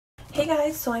Hey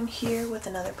guys, so I'm here with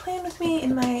another plan with me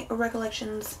in my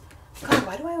recollections. God,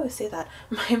 why do I always say that?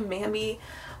 My Mambi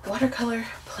watercolor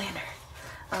planner.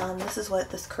 This is what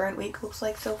this current week looks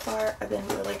like so far. I've been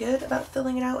really good about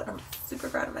filling it out and I'm super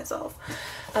proud of myself.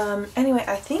 Anyway,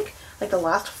 I think like the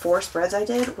last 4 spreads I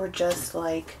did were just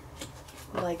like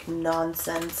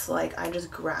nonsense. Like I just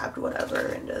grabbed whatever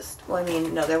and just, well, I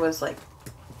mean, no, there was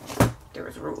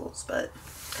rules, but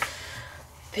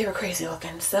they were crazy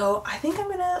looking. So I think I'm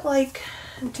gonna like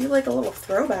do like a little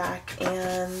throwback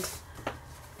and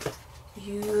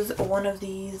use one of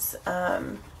these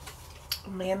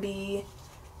Mambi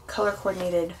color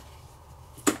coordinated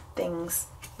things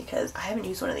because I haven't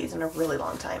used one of these in a really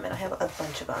long time and I have a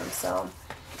bunch of them, so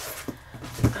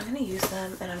I'm gonna use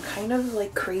them. And I'm kind of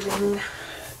like craving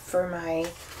for my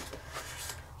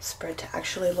spread to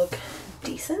actually look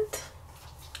decent.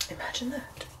 Imagine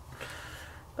that.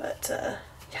 But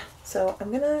yeah, so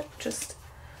I'm gonna just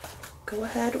go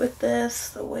ahead with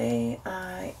this the way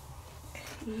I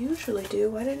usually do.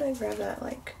 Why didn't I grab that?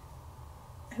 Like,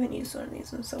 I haven't used one of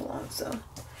these in so long, so I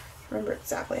remember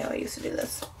exactly how I used to do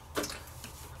this.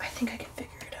 I think I can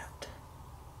figure it out.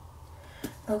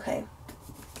 Okay,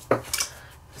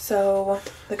 so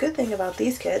the good thing about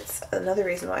these kits, another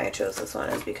reason why I chose this one,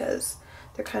 is because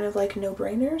they're kind of like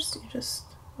no-brainers. You just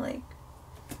like,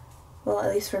 well,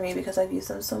 at least for me, because I've used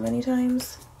them so many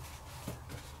times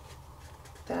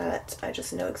that I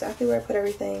just know exactly where I put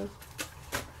everything.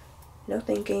 No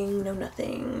thinking, no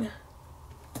nothing.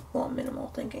 Well, minimal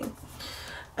thinking.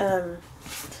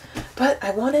 But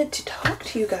I wanted to talk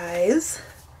to you guys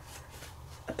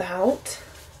about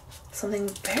something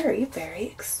very, very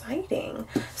exciting.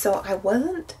 So I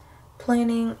wasn't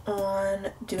planning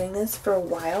on doing this for a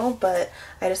while, but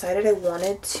I decided I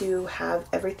wanted to have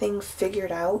everything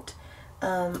figured out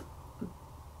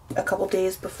a couple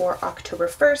days before October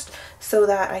 1st so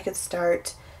that I could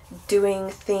start doing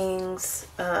things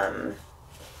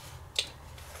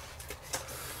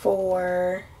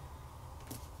for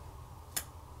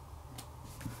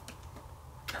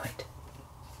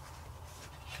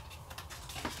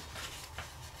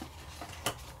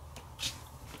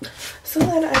so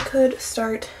that I could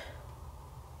start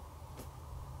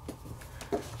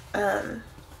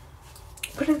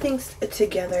putting things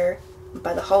together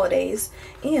by the holidays.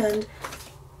 And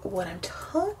what I'm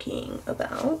talking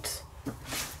about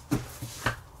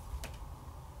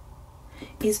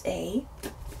is a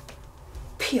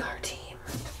PR team.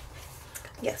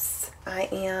 Yes, I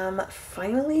am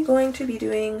finally going to be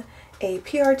doing a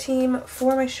PR team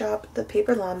for my shop, the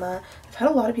Paper Llama. I've had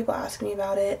a lot of people ask me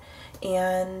about it,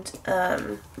 and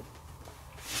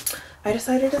I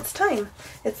decided it's time.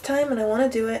 It's time and I want to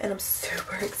do it, and I'm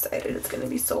super excited. It's going to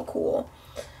be so cool.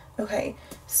 Okay,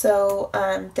 so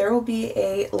there will be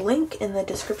a link in the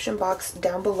description box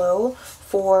down below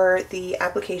for the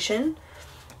application.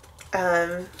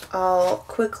 I'll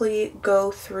quickly go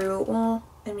through, well,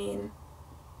 I mean,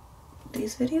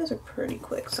 these videos are pretty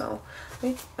quick, so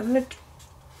I'm gonna,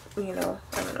 you know,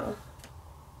 I don't know,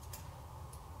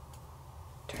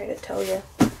 try to tell you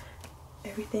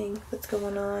everything that's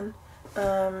going on.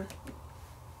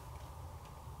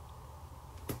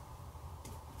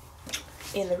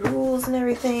 And the rules and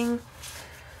everything.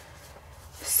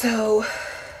 So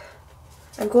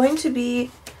I'm going to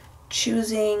be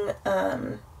choosing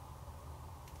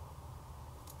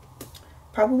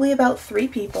probably about 3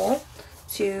 people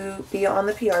to be on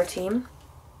the PR team,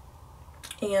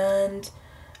 and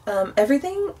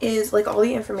everything is like, all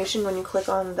the information when you click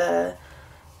on the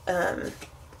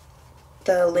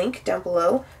link down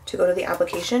below to go to the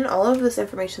application, all of this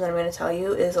information that I'm going to tell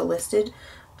you is listed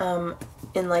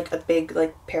in like a big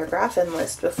like paragraph and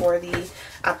list before the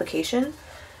application.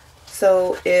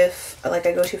 So if like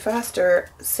I go too fast or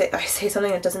I say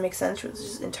something that doesn't make sense, which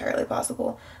is entirely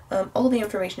possible, all the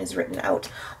information is written out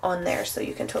on there, so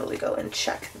you can totally go and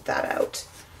check that out.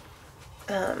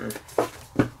 Can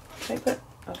I put,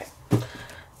 okay.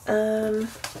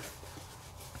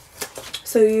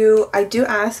 So I do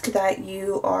ask that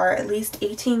you are at least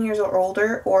 18 years or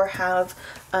older or have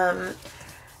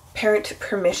parent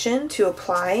permission to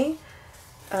apply,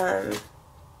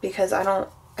 because I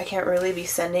can't really be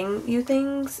sending you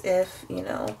things if, you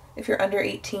know, if you're under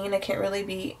 18. I can't really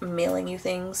be mailing you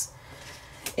things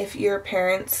if your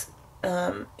parents,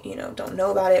 you know, don't know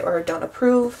about it or don't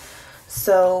approve.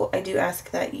 So I do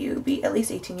ask that you be at least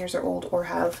 18 years or old or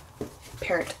have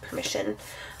parent permission.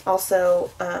 Also,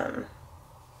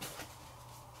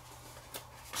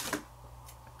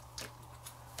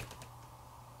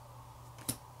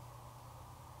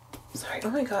 sorry, oh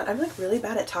my god, I'm like really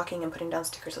bad at talking and putting down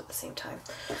stickers at the same time.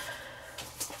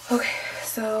 Okay,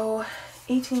 so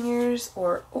 18 years,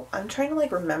 or, oh, I'm trying to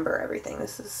like remember everything.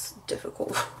 This is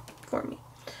difficult for me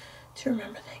to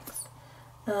remember things.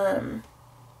 Let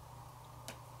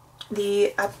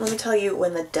me tell you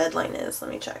when the deadline is.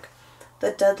 Let me check.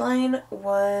 The deadline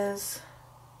was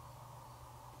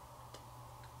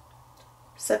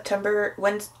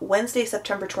Wednesday,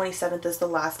 September 27th is the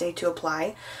last day to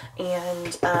apply,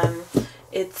 and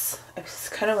it's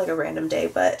kind of like a random day,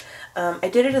 but I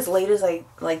did it as late as I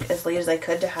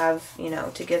could to have, you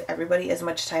know, to give everybody as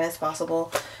much time as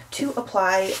possible to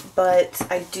apply, but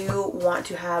I do want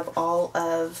to have all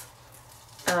of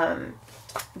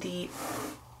the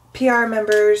PR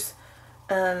members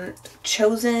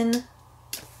chosen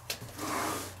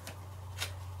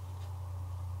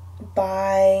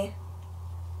by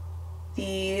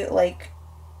the like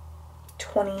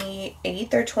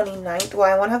 28th or 29th. Well,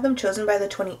 I want to have them chosen by the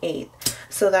 28th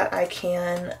so that I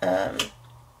can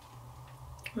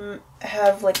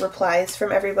have like replies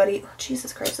from everybody. Oh,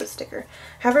 Jesus Christ, this sticker.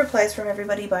 Have replies from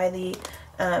everybody by the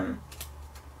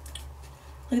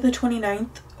like the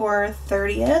 29th or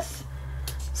 30th,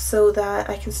 so that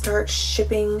I can start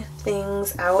shipping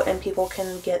things out and people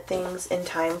can get things in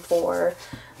time for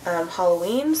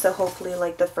Halloween. So hopefully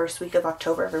like the first week of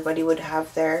October everybody would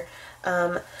have their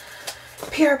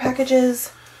PR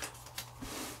packages.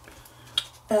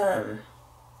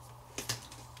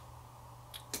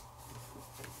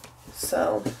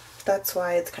 So that's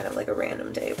why it's kind of like a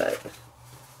random day, but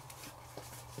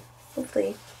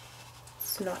hopefully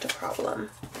it's not a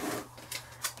problem.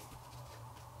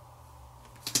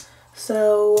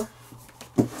 So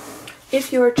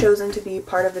if you're chosen to be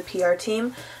part of the PR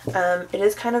team, it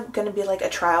is kind of going to be like a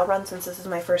trial run since this is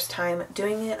my first time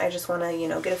doing it. I just want to, you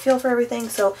know, get a feel for everything.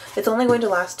 So it's only going to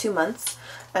last 2 months.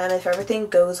 If everything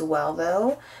goes well,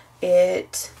 though,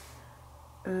 it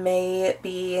may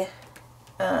be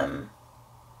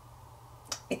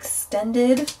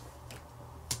extended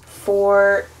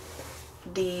for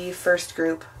the first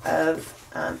group of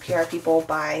PR people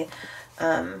by,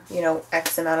 you know,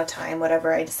 X amount of time,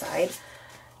 whatever I decide.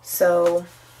 So,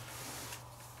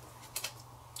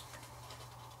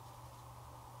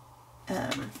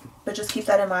 but just keep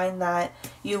that in mind that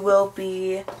you will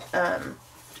be,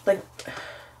 like,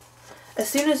 as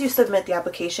soon as you submit the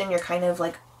application, you're kind of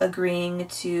like agreeing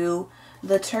to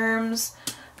the terms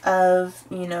of,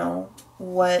 you know,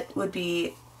 what would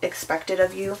be expected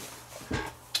of you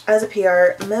as a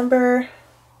PR member.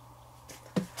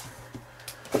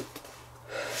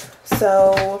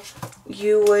 So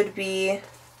you would be,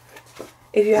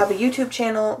 if you have a YouTube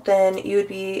channel, then you would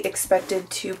be expected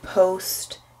to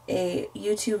post a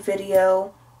YouTube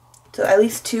video, so at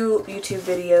least 2 YouTube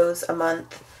videos a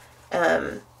month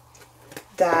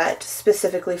that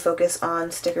specifically focus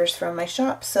on stickers from my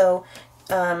shop. So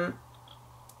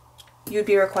you'd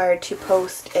be required to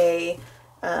post a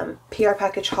PR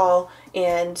package haul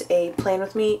and a plan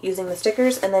with me using the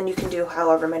stickers, and then you can do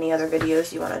however many other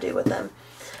videos you want to do with them.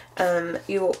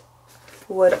 You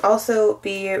would also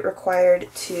be required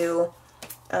to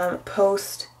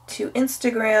post to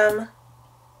Instagram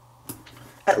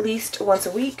at least once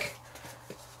a week.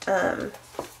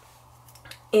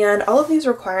 And all of these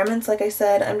requirements, like I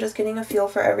said, I'm just getting a feel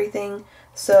for everything.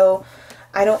 So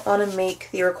I don't want to make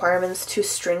the requirements too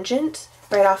stringent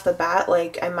right off the bat.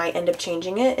 Like, I might end up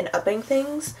changing it and upping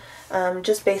things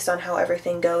just based on how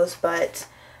everything goes. But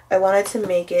I wanted to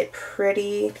make it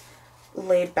pretty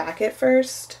laid back at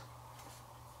first.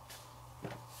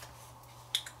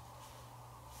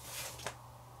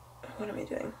 What am I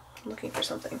doing? I'm looking for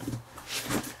something.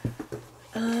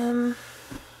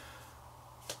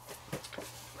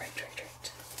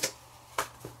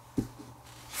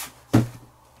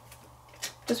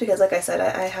 Just because, like I said,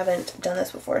 I haven't done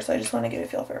this before, so I just want to get a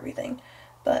feel for everything.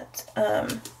 But,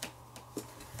 and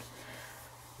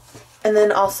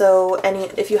then also,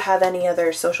 if you have any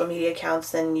other social media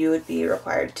accounts, then you would be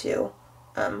required to,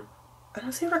 I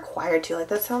don't say required to, like,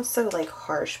 that sounds so, like,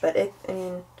 harsh, but I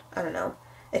mean, I don't know,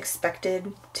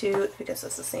 expected to, because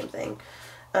that's the same thing,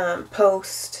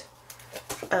 post,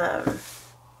 at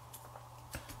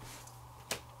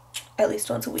least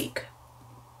once a week.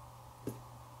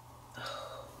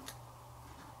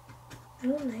 I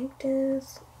don't like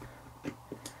this.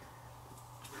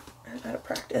 I'm out of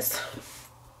practice.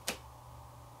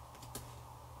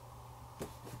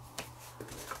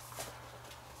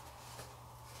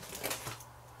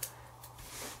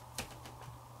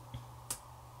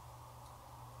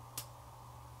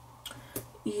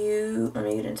 Let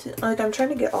me get into, like, I'm trying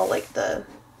to get all, like, the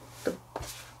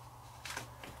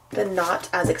not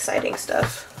as exciting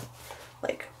stuff,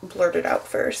 like, blurted out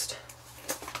first.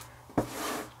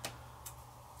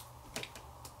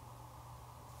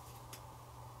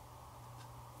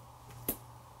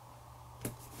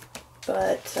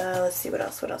 But let's see what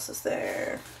else. What else is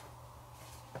there?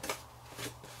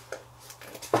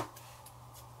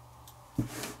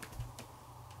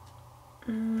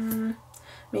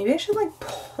 Maybe I should like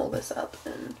pull this up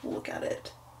and look at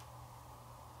it.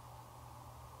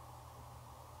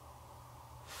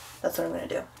 That's what I'm going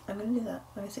to do. I'm going to do that.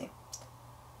 Let me see.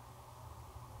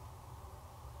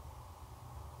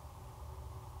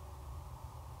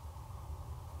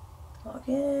 Log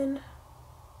in.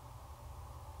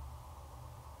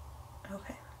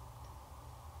 Okay.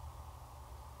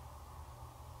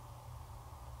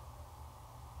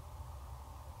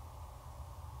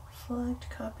 Select,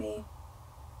 copy,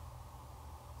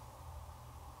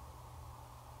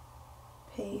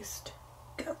 paste,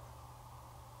 go.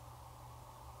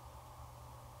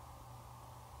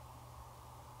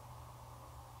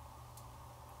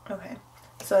 Okay,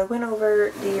 so I went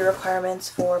over the requirements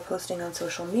for posting on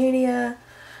social media.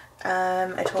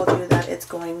 I told you that it's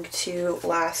going to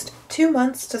last 2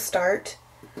 months to start.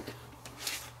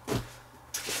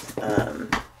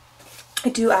 I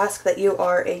do ask that you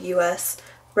are a U.S.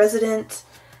 resident.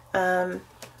 At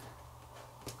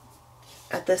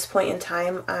this point in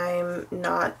time, I'm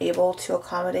not able to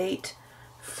accommodate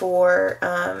for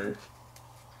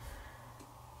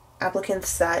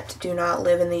applicants that do not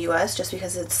live in the U.S. just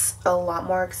because it's a lot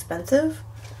more expensive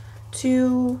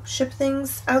to ship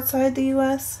things outside the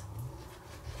U.S.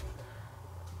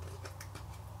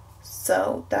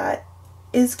 So that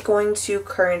is going to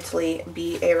currently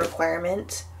be a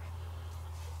requirement,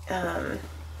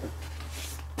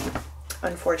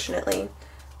 unfortunately,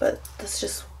 but that's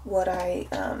just what I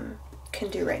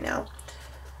can do right now.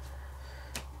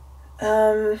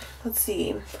 Let's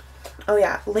see. Oh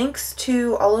yeah, links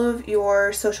to all of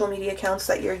your social media accounts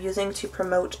that you're using to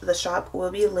promote the shop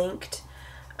will be linked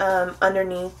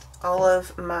underneath all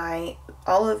of my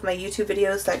YouTube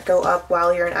videos that go up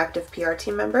while you're an active PR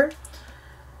team member.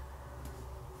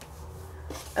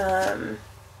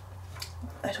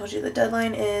 I told you the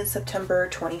deadline is September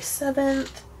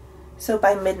 27th, so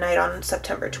by midnight on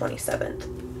September 27th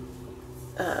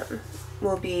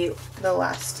will be the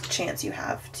last chance you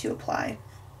have to apply.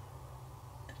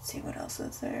 Let's see what else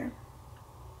is there.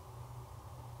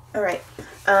 All right.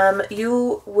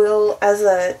 You will, as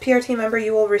a PR team member,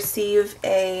 you will receive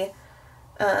a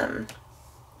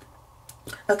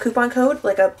coupon code,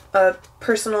 like a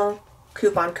personal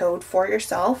coupon code for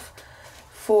yourself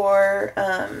for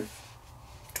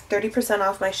 30%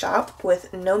 off my shop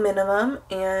with no minimum,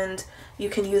 and you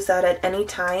can use that at any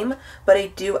time, but I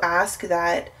do ask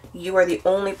that you are the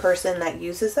only person that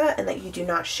uses that and that you do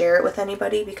not share it with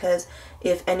anybody, because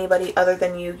if anybody other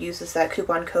than you uses that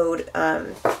coupon code, I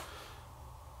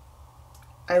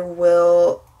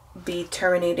will be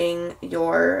terminating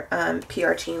your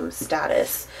PR team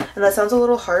status. And that sounds a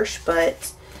little harsh,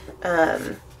 but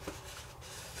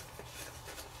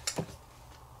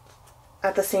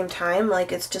at the same time,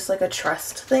 like, it's just like a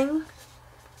trust thing,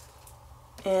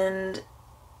 and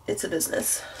it's a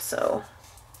business, so.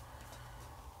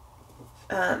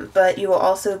 But you will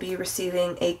also be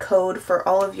receiving a code for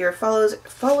all of your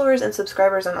followers and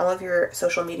subscribers on all of your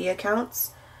social media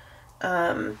accounts.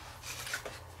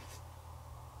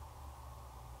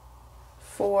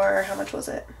 For, how much was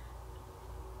it?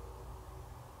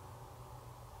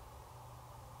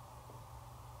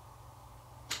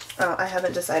 Oh, I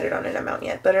haven't decided on an amount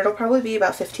yet, but it'll probably be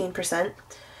about 15%.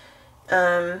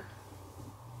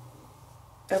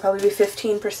 It'll probably be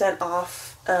 15%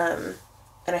 off, and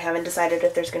I haven't decided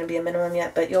if there's going to be a minimum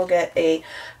yet, but you'll get a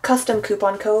custom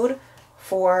coupon code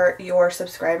for your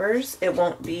subscribers. It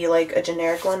won't be like a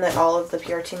generic one that all of the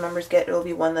PR team members get. It'll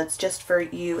be one that's just for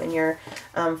you and your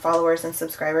followers and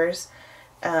subscribers.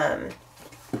 Let me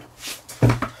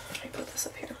put this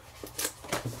up here.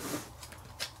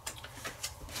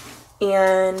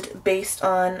 And based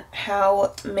on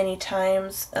how many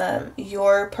times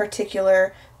your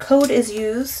particular code is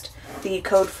used, the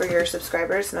code for your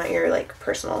subscribers, not your like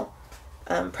personal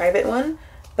private one,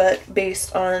 but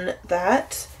based on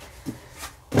that,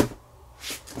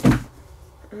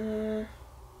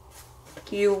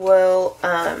 you will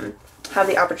have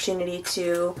the opportunity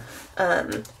to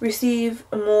receive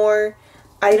more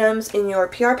items in your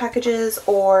PR packages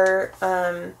or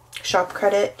shop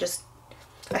credit. Just,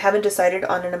 I haven't decided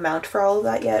on an amount for all of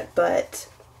that yet, but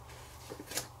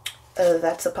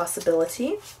that's a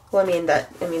possibility. Well, I mean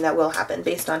that will happen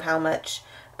based on how much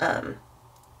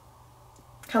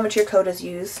your code is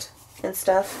used and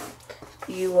stuff.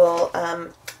 You will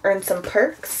earn some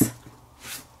perks.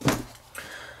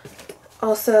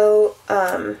 Also,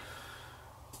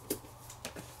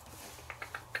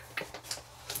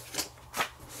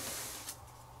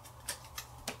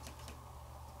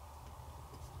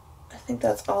 think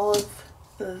that's all of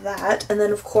that. And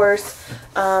then of course,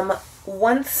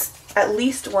 at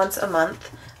least once a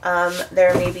month,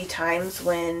 there may be times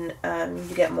when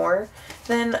you get more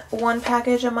than one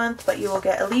package a month, but you will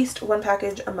get at least one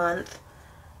package a month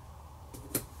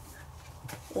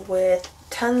with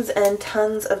tons and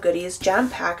tons of goodies,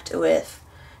 jam-packed with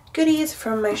goodies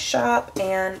from my shop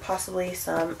and possibly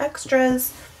some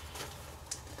extras.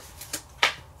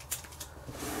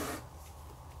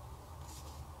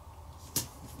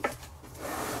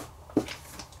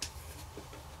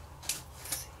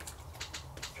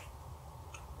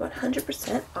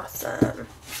 $100% awesome.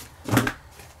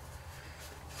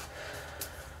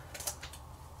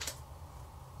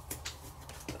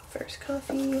 First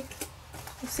coffee.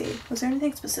 Let's see. Was there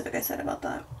anything specific I said about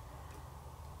that?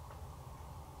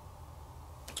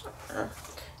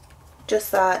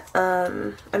 Just that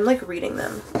I'm like reading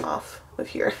them off of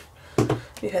here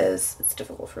because it's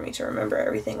difficult for me to remember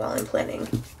everything while I'm planning.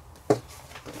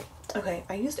 Okay,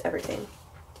 I used everything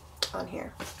on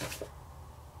here.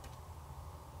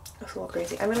 That's a little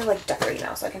crazy. I'm gonna like decorate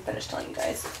now so I can finish telling you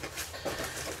guys.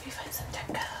 Let me find some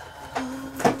deco.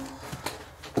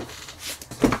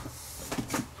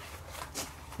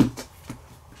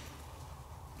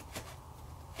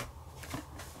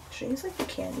 Should I use like the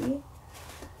candy?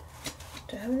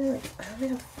 Do I have any like I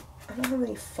don't have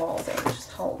any fall things,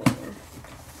 just Halloween.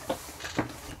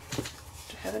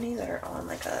 Do I have any that are on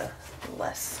like a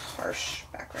less harsh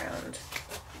background?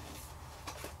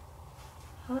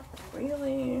 Not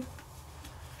really.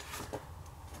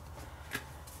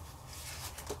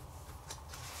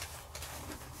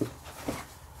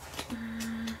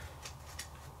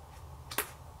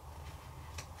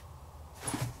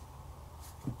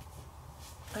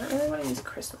 I don't really want to use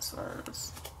Christmas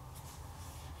ones.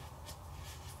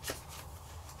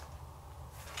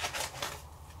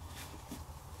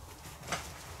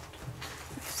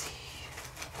 Let's see.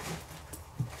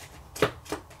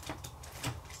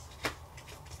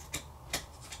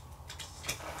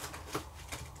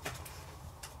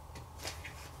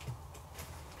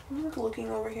 I'm like looking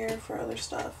over here for other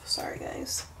stuff. Sorry,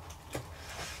 guys.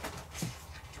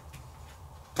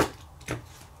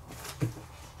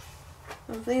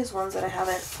 Of these ones that I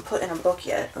haven't put in a book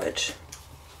yet, which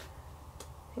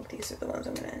I think these are the ones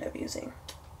I'm going to end up using.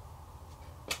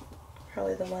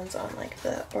 Probably the ones on like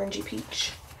the orangey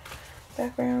peach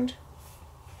background.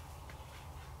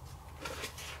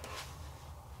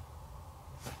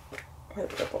 Or the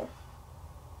purple.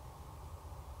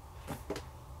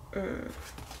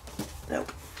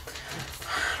 Nope.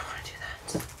 I don't want to do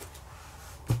that.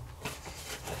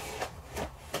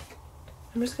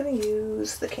 I'm just going to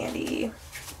use the candy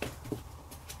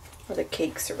or the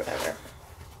cakes or whatever.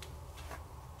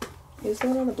 Use the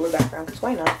one on the blue background because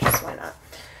why not? Just why not?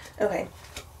 Okay.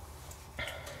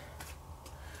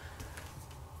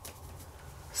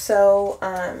 So,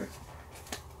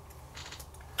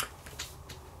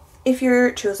 if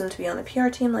you're chosen to be on the PR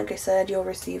team, like I said, you'll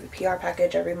receive a PR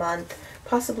package every month,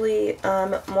 possibly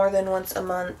more than once a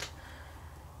month.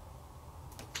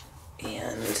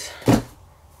 And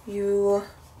you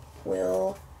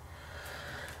will,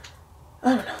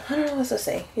 I don't know what else to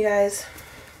say. You guys,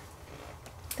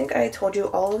 I think I told you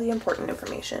all of the important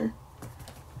information.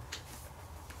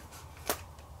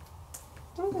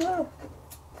 Oh, wow.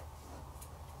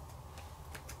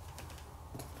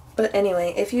 But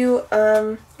anyway, if you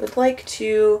would like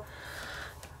to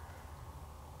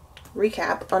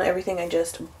recap on everything I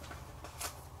just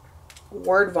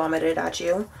word vomited at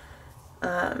you,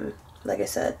 like I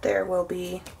said, there will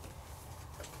be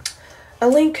a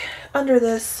link under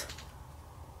this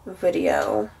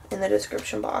video in the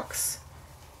description box.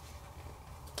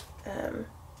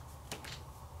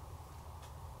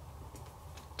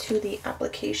 To the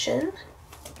application.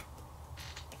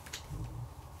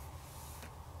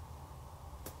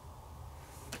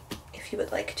 If you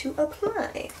would like to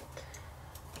apply.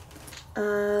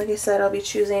 Like I said, I'll be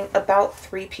choosing about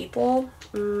 3 people.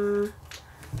 I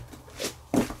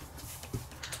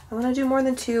want to do more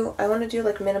than 2. I want to do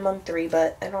like minimum 3,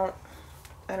 but I don't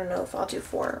know if I'll do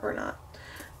 4 or not.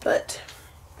 But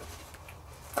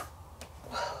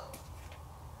whoa.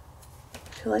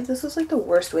 I feel like this was like the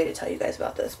worst way to tell you guys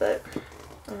about this, but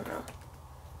I don't know.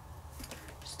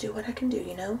 Just do what I can do,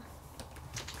 you know?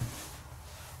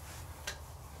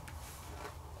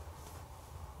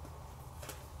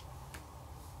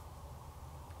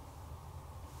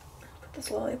 Put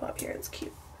this lollipop here, it's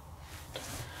cute.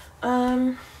 I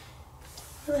don't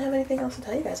really have anything else to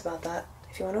tell you guys about that.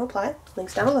 If you want to apply,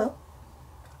 links down below.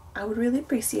 I would really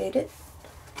appreciate it.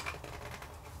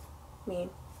 I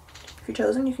mean, if you're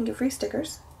chosen, you can get free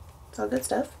stickers. It's all good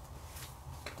stuff.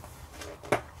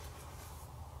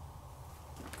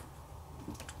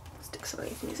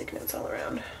 music notes all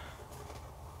around.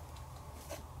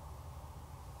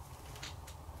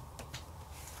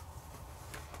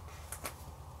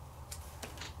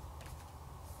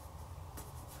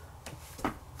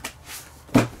 I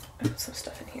put some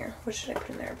stuff in here. What should I put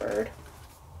in there? A bird?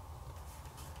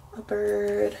 A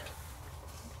bird.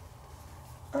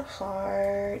 A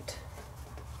heart.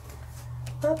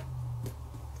 A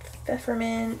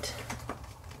peppermint.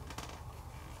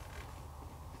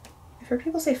 I've heard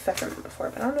people say peppermint before,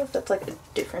 but I don't know if that's like a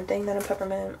different thing than a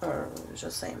peppermint or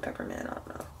just saying peppermint. I don't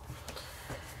know.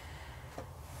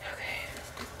 Okay.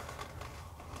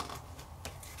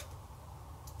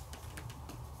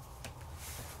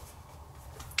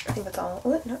 I think that's all.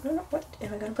 What? No, no, no. What?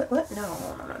 Am I gonna put what? No,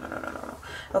 no, no, no, no, no, no, no.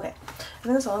 Okay. I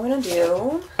think that's all I'm gonna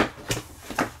do. It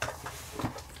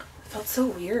felt so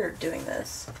weird doing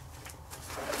this.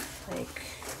 Like,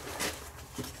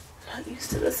 I'm not used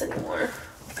to this anymore.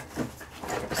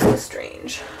 So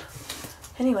strange.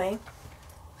 Anyway,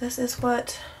 this is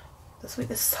what this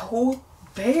week is so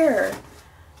bare.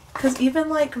 Because even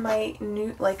like my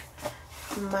new, like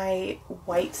my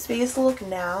white space look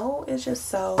now is just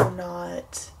so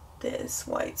not this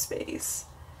white space.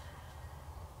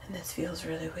 And this feels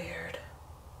really weird.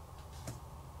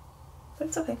 But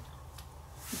it's okay.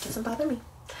 It doesn't bother me.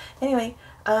 Anyway,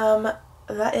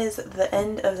 that is the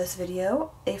end of this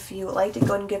video. If you liked it,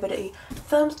 go ahead and give it a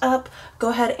thumbs up. Go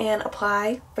ahead and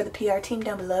apply for the PR team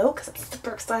down below because I'm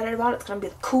super excited about it. It's going to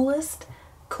be the coolest.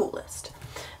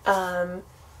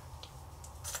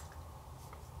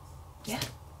 Yeah.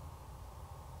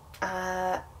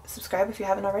 Subscribe if you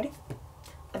haven't already.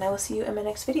 And I will see you in my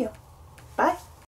next video. Bye.